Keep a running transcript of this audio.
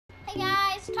Hey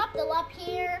guys, Topthelop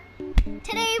here.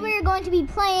 Today we're going to be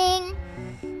playing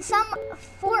some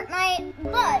Fortnite,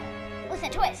 but with a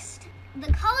twist.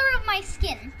 The color of my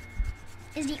skin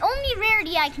is the only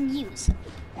rarity I can use.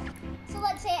 So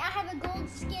let's say I have a gold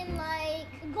skin like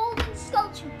Golden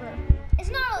Skull Trooper. It's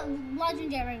not a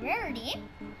legendary rarity,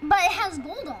 but it has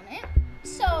gold on it.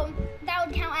 So that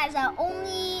would count as a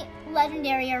only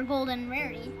legendary or golden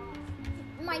rarity.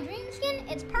 My dream skin,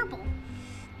 it's purple.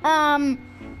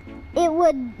 It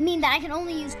would mean that I can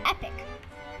only use epic.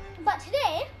 But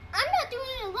today, I'm not doing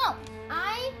it alone.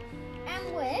 I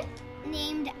am with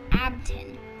named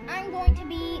ABTIN. I'm going to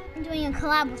be doing a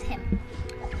collab with him.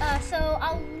 So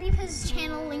I'll leave his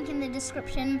channel link in the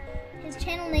description. His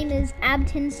channel name is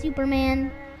ABTIN'S Superman.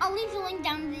 I'll leave the link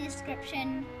down in the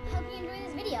description. Hope you enjoy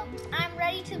this video. I'm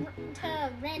ready to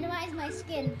randomize my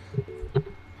skin.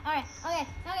 Alright, okay.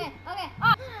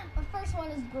 Oh, the first one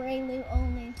is gray loot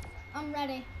only. I'm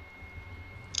ready.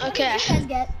 Okay. What did you guys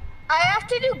get? I have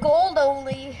to do gold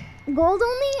only. Gold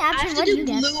only? I have to do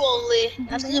blue only.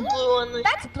 I have to do blue only.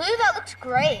 That's blue, that looks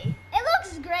gray. It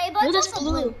looks gray, but it's also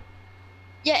blue.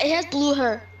 Yeah, it has blue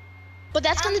hair. But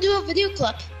that's gonna do a video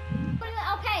clip.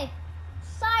 Okay,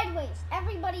 sideways.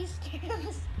 Everybody's scared of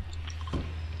this.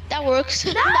 That works.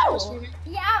 No!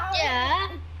 Yeah.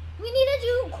 We need to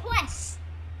do quests.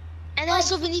 And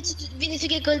also we need to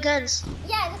get good guns.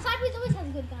 Yeah, the sideways always has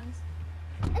good guns.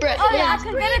 Bruh, Oh yeah, I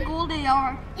upgrade- can get a gold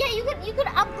AR. Yeah, you could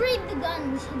upgrade the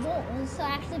guns to gold. So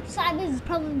actually, sideways is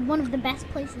probably one of the best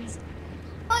places.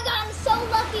 Oh my god, I'm so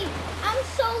lucky! I'm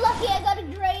so lucky I got a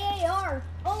gray AR.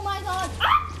 Oh my god!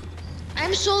 Ah!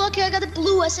 I'm so lucky I got a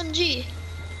blue SMG.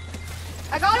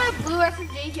 I got a blue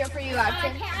SMG here for you, I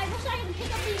Adson. wish I could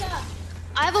pick up these up.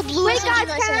 I have a blue Wait SMG guys,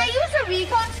 myself. can I use a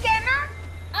recon scanner?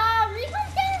 Recon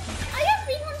scanners? I guess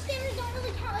recon scanners don't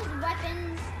really count as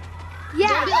weapons. Yeah.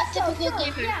 Don't be like so, typical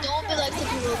sure. gamer. Yeah, Don't be sure. like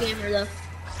typical gamer though.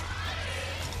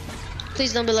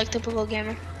 Please don't be like typical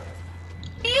gamer.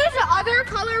 Can I use the other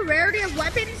color rarity of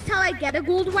weapons till I get a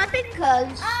gold weapon?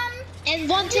 Cause And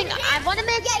one thing I want to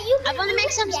make, I want to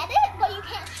make some. Get it, but you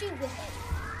can't shoot with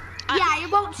it. yeah, you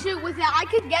won't shoot with it. I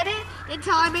could get it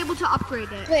until I'm able to upgrade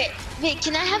it. Wait,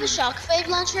 can I have a shockwave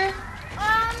launcher?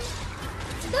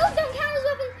 Those don't count as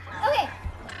weapons. Okay,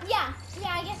 yeah,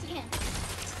 I guess you can.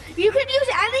 You can use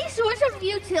any source of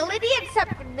utility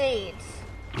except nades.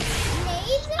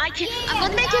 Nades? I'm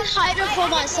gonna make it harder for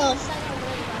myself.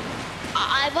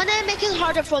 I want to make it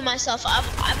harder for myself.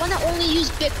 I want to only use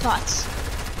big pots.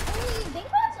 Only use big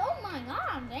pots? Oh my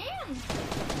god, damn.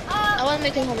 I want to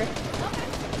make it harder.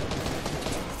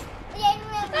 Okay.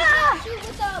 Yeah, you can shoot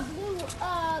with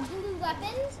blue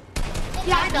weapons. And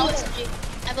Yeah, I know. Blue SMG.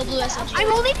 I have a blue SMG.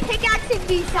 I'm only pickaxing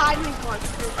these sideways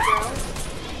monsters now.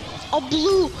 Oh,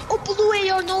 blue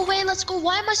AR, no way, let's go.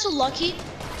 Why am I so lucky?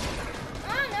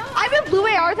 I don't know. I have a blue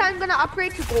AR that I'm gonna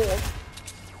upgrade to gold.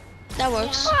 That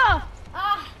works. Oh,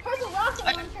 Purple rocket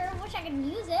launcher. Wish I could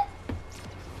use it.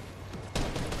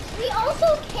 We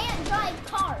also can't drive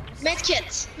cars.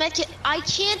 Medkit.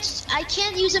 I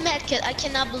can't use a medkit. I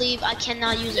cannot believe I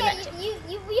cannot use a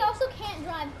medkit. We also can't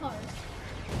drive cars.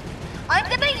 I'm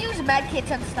gonna use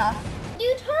medkits and stuff. Do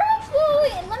turrets?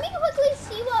 Wait, let me quickly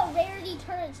see what rarity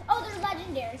turrets. Oh, they're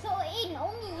legendary. So Aiden,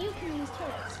 only you can use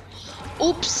turrets.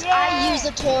 Oops, Yeah. I used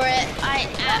a turret.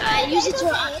 I used a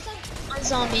turret okay. on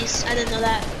zombies. I didn't know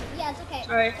that. Yeah, it's okay.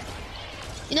 Sorry.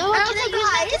 You know what? Also, Can I use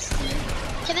guys, medkits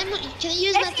too? Can I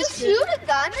use If you medkits too? shoot a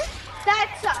gun,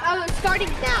 that's starting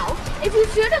now. If you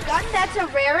shoot a gun that's a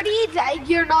rarity that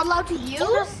you're not allowed to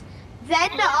use,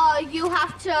 then you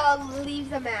have to leave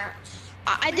the match.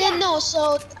 I didn't know.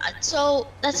 So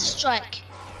that's a strike.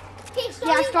 Okay,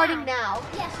 Starting now.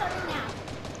 Yeah, starting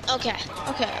now. Okay.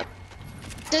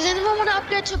 Does anyone want to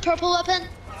upgrade to a purple weapon?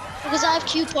 Because I have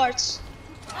Q parts.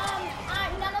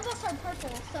 None of us are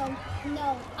purple, so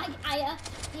no.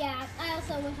 I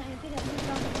also wish I could pick up these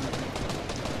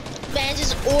ones.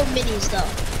 Bandages or minis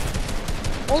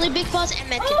though. Only big pots and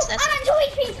medkits. Oh, That's I'm at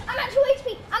 2 HP. I'm at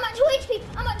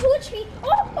 2 HP. Oh.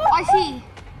 I see.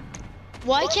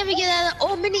 Why can't we get that?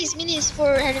 Oh, minis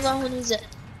for anyone who needs it.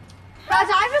 Guys,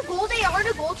 I have a gold AR and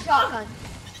a gold shotgun.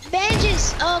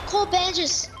 Bandages. Cold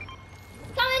bandages.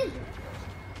 Coming.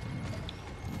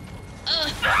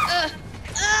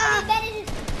 Bandages.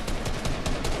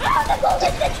 Oh, the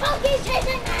golden chunk is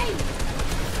chasing me.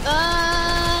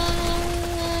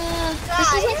 This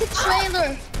is like a trailer.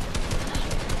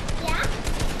 Yeah.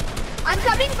 I'm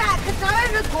coming back because now I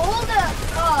have a gold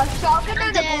shotgun I'm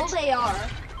and dead. a gold AR.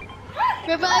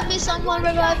 Revive me, someone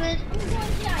revive me. I'm going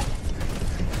to die.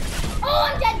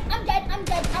 Oh, I'm dead.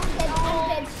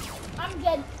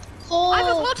 I have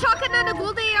a gold shotgun and a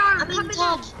gold AR. I'm in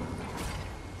top.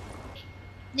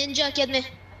 Ninja, get me.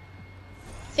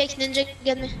 Fake ninja,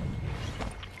 get me.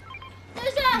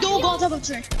 There's a Don't go on top of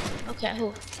the tree. Okay,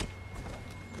 who?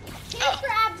 heals for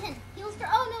Abton. Heals for.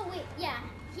 Oh no, wait. Yeah,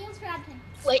 heals for Abton.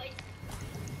 Wait.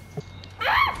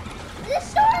 Ah! The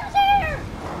storm's here!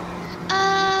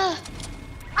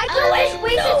 I just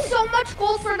wasted so much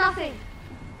gold for nothing.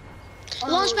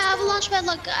 Launchpad, I have a launchpad,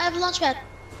 look, I have a launchpad.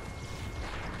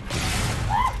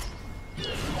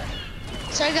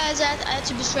 Sorry guys, I had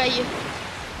to betray you.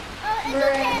 It's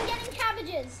okay, I'm getting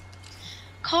cabbages.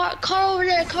 Car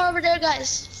over there,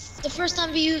 guys. The first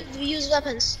time we use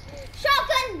weapons.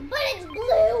 Shotgun, but it's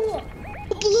blue.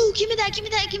 Blue, give me that.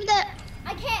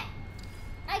 I can't,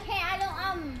 I don't,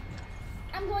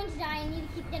 I'm going to die. I need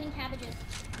to keep getting cabbages.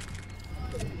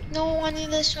 No, I need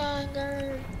this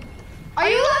shotgun. Are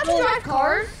you allowed to drive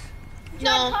cars?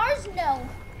 No. Drive cars? No.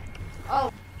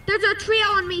 Oh. There's a trio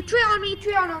on me.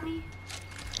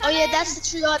 Oh yeah, that's the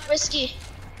tree out risky.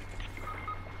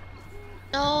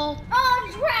 No. Oh,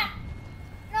 I'm trapped.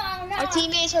 No. Our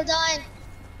teammates are dying.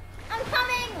 I'm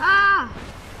coming. Ah.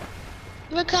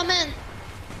 We're coming.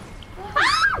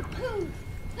 2,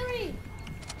 3.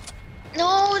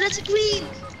 No, that's a green.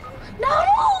 No.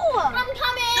 I'm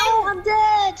coming. No, I'm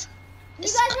dead. You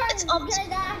guys are gonna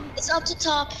die. It's up to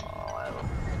top.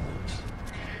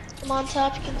 Come on,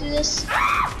 top. You can do this.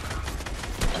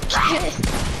 Okay.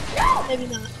 No. Maybe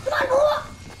not. Come on, Noah.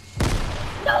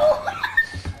 No.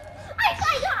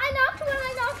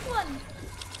 I knocked one.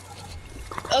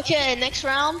 Okay, next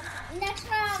round. Next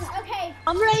round. Okay.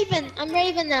 I'm Raven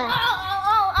now.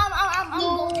 I'm No.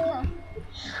 gold.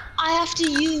 I have to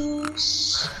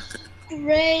use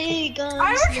ray guns.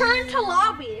 I returned to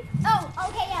lobby. Oh,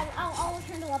 okay, yeah. I'll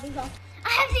return to lobby as well. I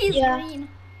have to use Yeah. green.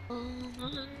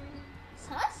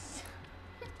 Sus?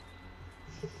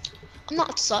 I'm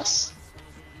not sus.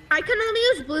 I can only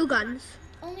use blue guns.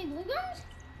 Only blue guns?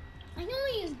 I can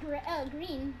only use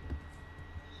green.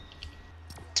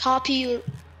 Top, you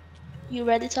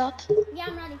ready, Top? Yeah,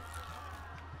 I'm ready.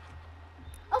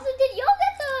 Also, did y'all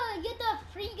get the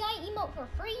free guy emote for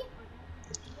free?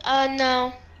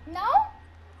 No. No?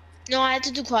 No, I had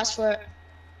to do class for it.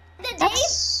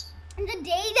 The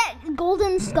day that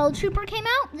Golden Skull Trooper came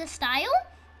out, the style,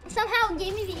 somehow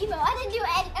gave me the emote. I didn't do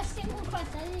a single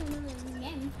quest. I didn't even know the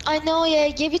game. I know, yeah,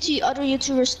 I gave it to other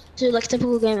YouTubers to like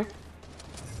typical gamer.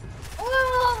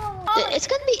 Whoa! It's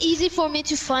gonna be easy for me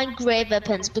to find gray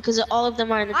weapons because all of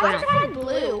them are in the I ground. tried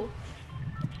blue.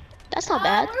 That's not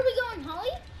bad. Where are we going,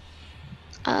 Holly?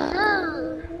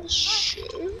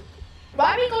 Sure.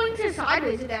 Why are we going to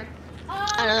sideways again?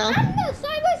 I don't know. I don't know.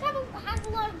 Sideways has a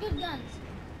lot of good guns.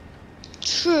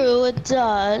 True, it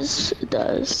does. It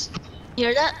does. You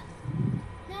hear that?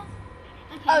 No?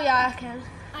 I can't. Oh yeah, I can.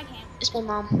 I can't. It's my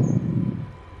mom.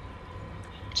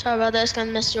 Sorry about that, it's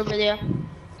gonna miss your video.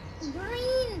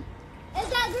 Green. Is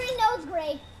that green? No, it's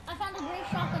gray. I found a gray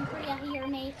shotgun for you here,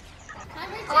 Nate.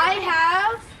 I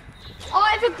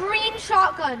have a green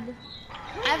shotgun.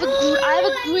 I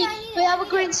have a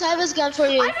green Cybers gun for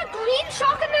you. I have a green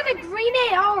shotgun and a green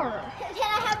AR. Can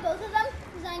I have both of them?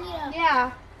 Because I need a.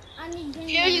 Yeah. I need green.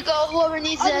 Here you go, whoever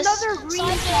needs this. Another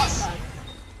green shotgun.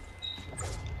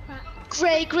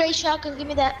 Gray shotgun, give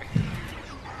me that.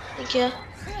 Thank you.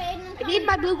 I need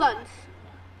my blue guns.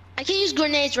 I can use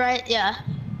grenades, right? Yeah.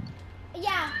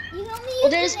 Yeah, you can only use Well,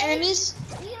 there's grenades. enemies.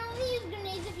 You can only use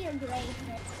grenades if you're gray.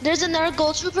 There's another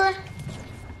gold trooper.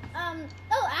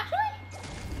 Oh, actually?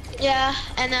 Yeah,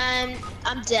 and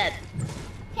I'm dead.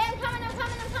 Okay, I'm coming.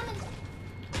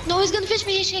 No, he's gonna fish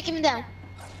me. He's shaking me down.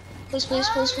 Please, No,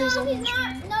 don't he's finish me.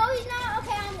 not. No, he's not.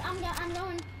 Okay, I'm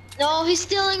going. No, he's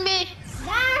stealing me.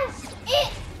 That's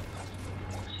it.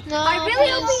 No, I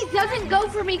really please. hope he doesn't go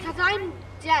for me because I'm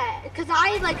dead. Because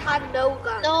I like had no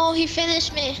gun. No, he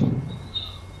finished me.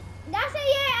 That's it.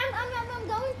 Yeah, I'm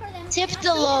going for them.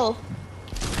 Topthelop.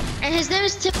 And his name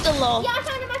is Topthelop. Yeah, I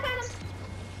found him.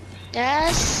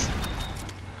 Yes.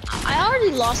 I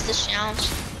already lost this challenge.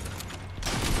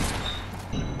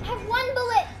 I have 1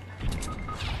 bullet.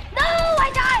 No,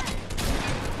 I died.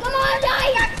 Come on,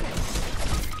 die.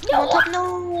 Come on, Top, no.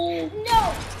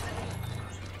 No.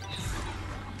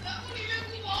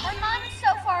 My mom's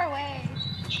so far away.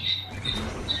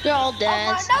 You're all dead.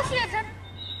 No, she isn't.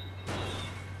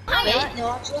 Wait, no,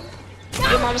 actually.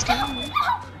 Your mom's coming.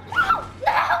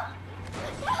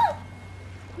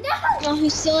 No,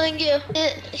 he's stealing you.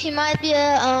 He might be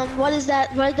a what is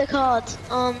that? What are they called?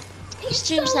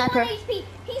 Stream sniper.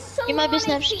 He's so He might be a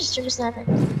low stream sniper.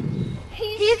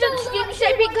 He's in stream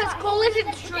streaming because Cole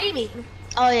isn't streaming.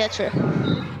 Oh yeah, true.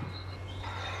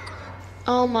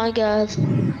 Oh my god.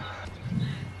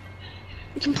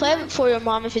 You can play it for your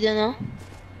mom if you didn't know.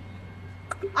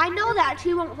 I know that.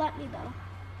 She won't let me though.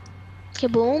 Okay,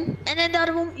 boom. And then the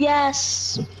other one.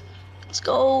 Yes. Let's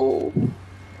go.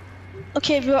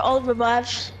 Okay, we're all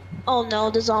revived. Oh no,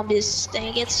 the zombies.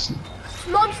 Dang it.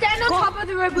 Mom, stand on top of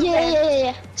the reboot van.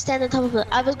 Yeah. Stand on top of it.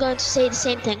 I was going to say the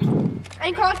same thing.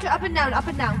 And crouch up and down, up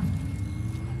and down.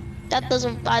 That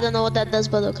doesn't, I don't know what that does,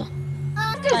 but okay.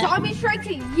 The zombies trying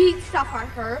to yeet stuff at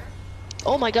her.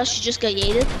 Oh my gosh, she just got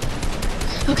yeeted.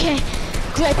 Okay,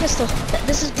 great pistol.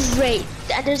 This is great.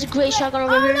 And there's a great shotgun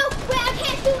over here. Oh no, wait, I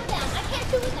can't do it now. I can't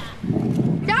do it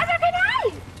now.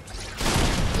 Die!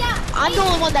 Yeah. I'm the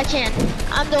only one that can.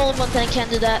 I'm the only one that can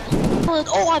do that.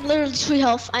 Oh, I'm literally 3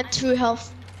 health. I'm 3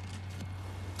 health.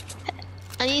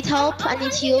 I need help. I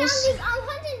need heals. I'm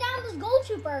hunting down this gold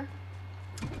trooper.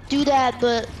 Do that,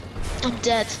 but I'm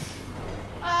dead.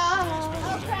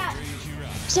 Oh crap.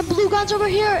 Some blue guns over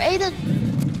here, Aiden.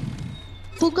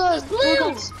 Blue guns. Blue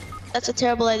guns. That's a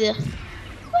terrible idea.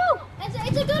 Woo! It's a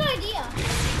good idea.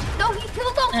 No, he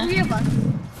killed all 3 of us.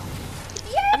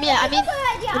 I mean,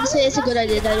 I would say it's a good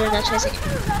idea that you're not chasing.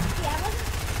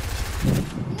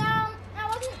 No, I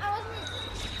wasn't.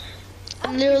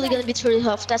 I'm literally gonna be 30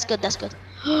 health. That's good.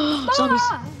 Zombies.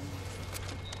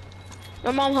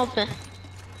 My mom helped me.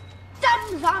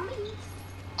 Dumb zombies.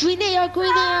 Green AR.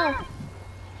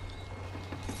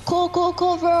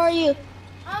 Cole, where are you?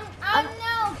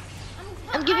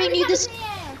 I'm giving you this.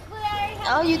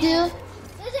 Oh, you do?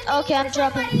 Okay, I'm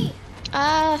dropping.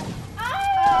 God.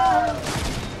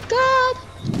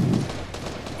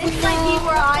 This might be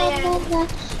where I am.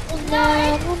 I'm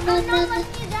not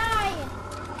letting you die.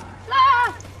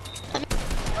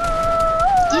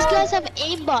 These guys have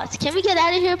aimbots. Can we get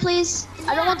out of here, please?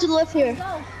 I don't want to live here.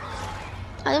 Go.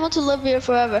 I don't want to live here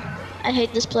forever. I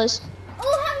hate this place.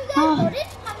 Oh, have you guys voted?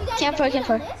 Have you guys Campfire. voted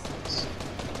on this?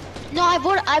 No, I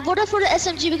voted for the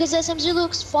SMG because the SMG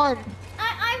looks fun.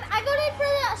 I voted for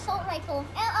the assault rifle.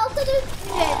 And also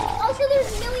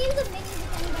there's millions of minis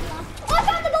if anybody wants. Oh, I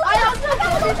found the gold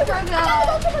trooper! I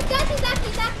found the gold trooper! Guys, he's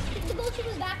back. The gold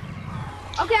trooper's back.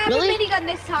 Okay, I have Really? a minigun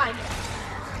this time.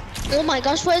 Oh my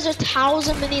gosh, why is there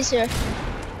 1,000 minis here?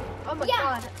 Oh my Yeah,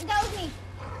 god. that was me.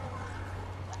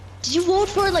 Did you vote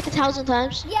for it like 1,000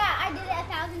 times? Yeah, I did it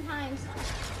 1,000 times.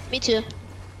 Me too.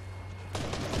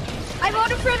 I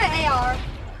voted for the AR.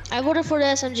 I voted for the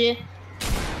SMG.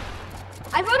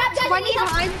 I voted Guys, 20 need help.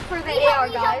 times for the Need AR,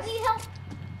 help, guys. need help.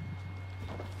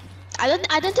 I don't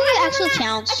think it actually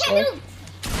counts. I So. can't move.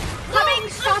 Coming, No,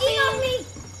 stopping. on me.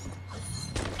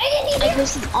 I didn't I even.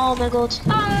 wasted all my gold.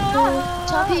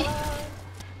 Toppy.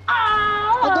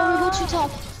 I'll go reboot you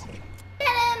top.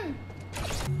 Get him.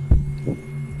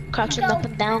 Crouching up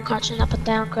and down, crouching up and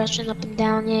down, crouching up and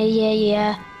down.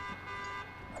 Yeah.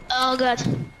 Oh god.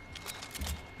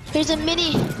 Here's a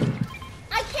mini.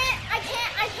 I can't.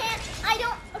 I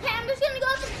don't. Okay, I'm just gonna go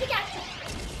up and pickaxe him.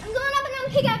 I'm going up and I'm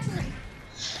pickaxing him.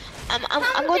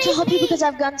 I'm going to help you because I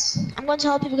have guns. I'm going to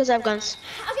help you because I have guns.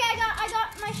 Okay, I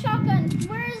got my shotgun.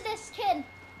 Where is this kid?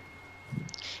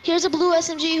 Here's a blue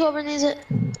SMG, whoever needs it.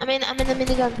 I'm in the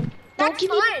minigun. That's give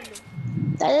me. mine.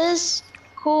 That is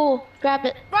cool. Grab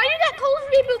it. Why you got Cole's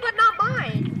reboot but not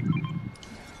mine?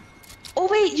 Oh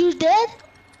wait, you're dead?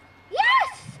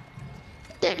 Yes!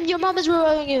 Damn, your mom is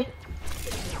reviving you.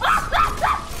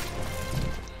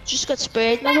 Just got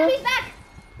sprayed. Back, Remember? he's back.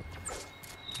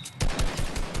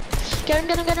 Get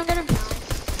him.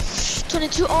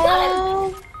 22.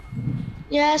 Oh.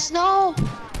 Yes, no.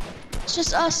 It's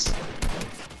just us.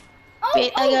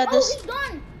 Wait, I got this. He's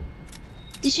gone.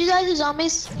 Did you die to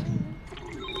zombies?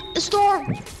 The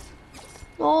storm.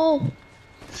 Oh.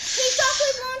 Hey,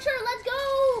 shockwave launcher, let's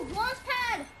go. Launch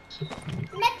pad.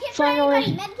 Medkit for Finally.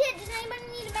 anybody. Medkit. Does anybody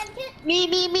need a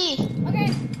medkit? Me. Okay.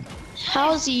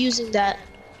 How is he using that?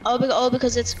 Oh,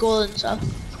 because it's golden, so.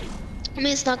 I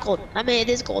mean, it's not golden. I mean, it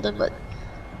is golden, but.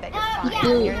 Yeah,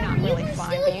 You're not really can fine,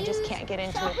 still but you just use can't get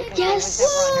into it shockwave because Yes. you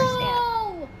never understand.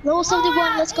 Whoa. Level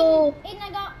 71, let's go. Aiden,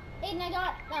 I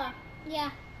got,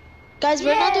 yeah. Guys,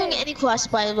 we're not Yay. doing any quests,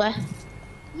 by the way.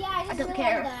 Yeah, I just don't realized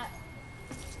care. that.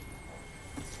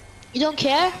 You don't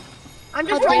care? I'm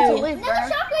How just trying dare to you. live, Another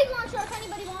bro. shockwave launcher if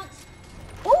anybody wants.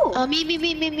 Ooh.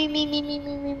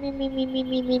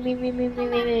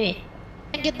 Me.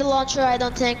 Can't get the launcher, I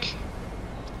don't think.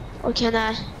 Or can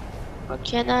I?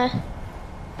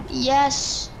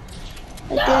 Yes.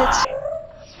 I did.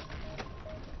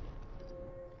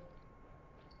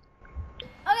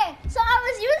 Okay, so I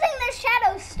was using the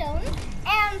shadow stone,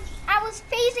 and I was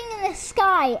phasing in the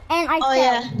sky, and I Oh fell.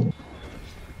 yeah.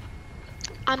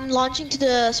 I'm launching to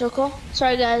the circle.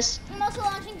 Sorry guys. I'm also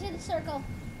launching to the circle.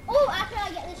 Oh, after I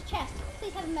get this chest,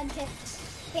 please have a medkit.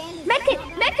 Bandage.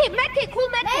 Medkit, cool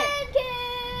medkit.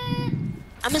 Medkit!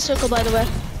 I'm in circle, by the way.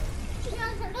 You're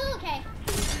on circle? Okay.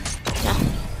 Yeah.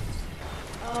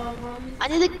 I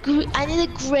need a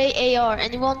gray AR.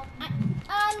 Anyone? No.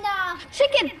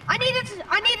 Chicken. I need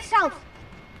a south.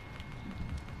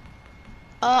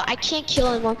 I can't kill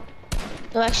anyone.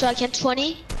 No, actually, I can.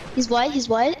 20. He's white. He's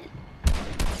white.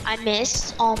 I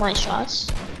missed all my shots.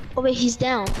 Oh wait, he's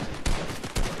down.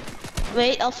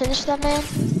 Wait, I'll finish that man.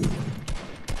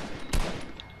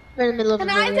 We're in the middle of Can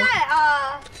the I video.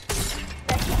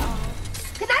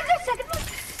 Can I get a second one?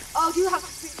 Oh, do you have?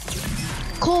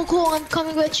 Cole, I'm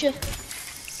coming with you.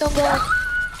 Don't go.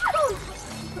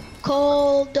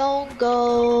 Cole, don't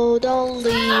go. Don't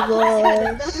leave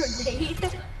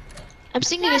us. I'm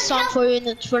singing a song for you,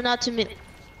 and for not to me.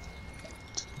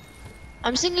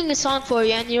 I'm singing a song for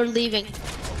you, and you're leaving.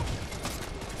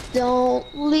 Don't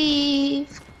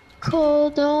leave, Cole.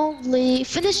 Don't leave.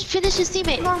 Finish his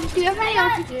teammate. Mom, do you have any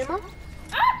RPG, Mom?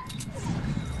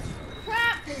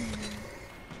 Crap.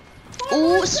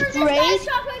 Ooh, sprayed. He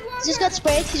just got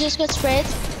sprayed. He just got sprayed.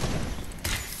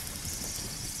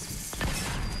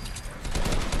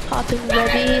 Popping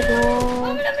ready.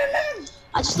 No.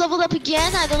 I just leveled up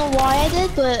again. I don't know why I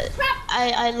did, but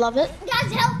I love it.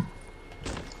 Guys, help.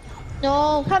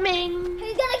 No. Coming.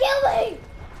 He's gonna kill me.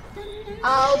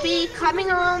 I'll be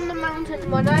coming around the mountain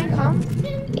when I come.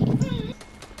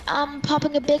 I'm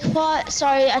popping a big pot.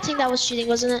 Sorry, I think that was cheating,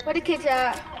 wasn't it? Where the kids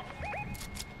at?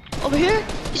 Over here?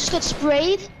 He just got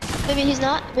sprayed. Maybe he's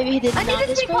not. Maybe he did I not need get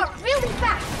to speak sprayed. up really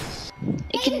fast.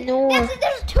 Ignore.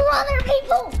 There's 2 other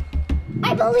people.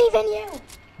 I believe in you.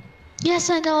 Yes,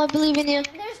 I know. I believe in you.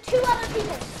 There's 2 other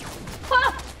people.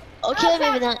 Huh. Okay, Okay.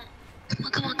 maybe not.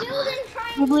 Come on. Golden We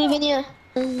triangle. believe in you.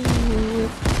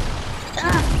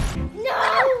 No.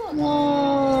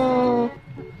 No.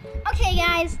 Okay,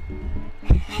 guys.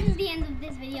 That is the end of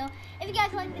this video. If you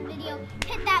guys liked the video,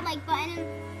 hit that like button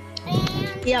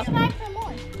and Yep. subscribe for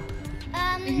more.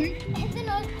 Hit the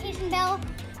notification bell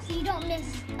so you don't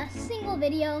miss a single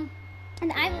video.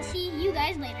 And I will see you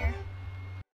guys later.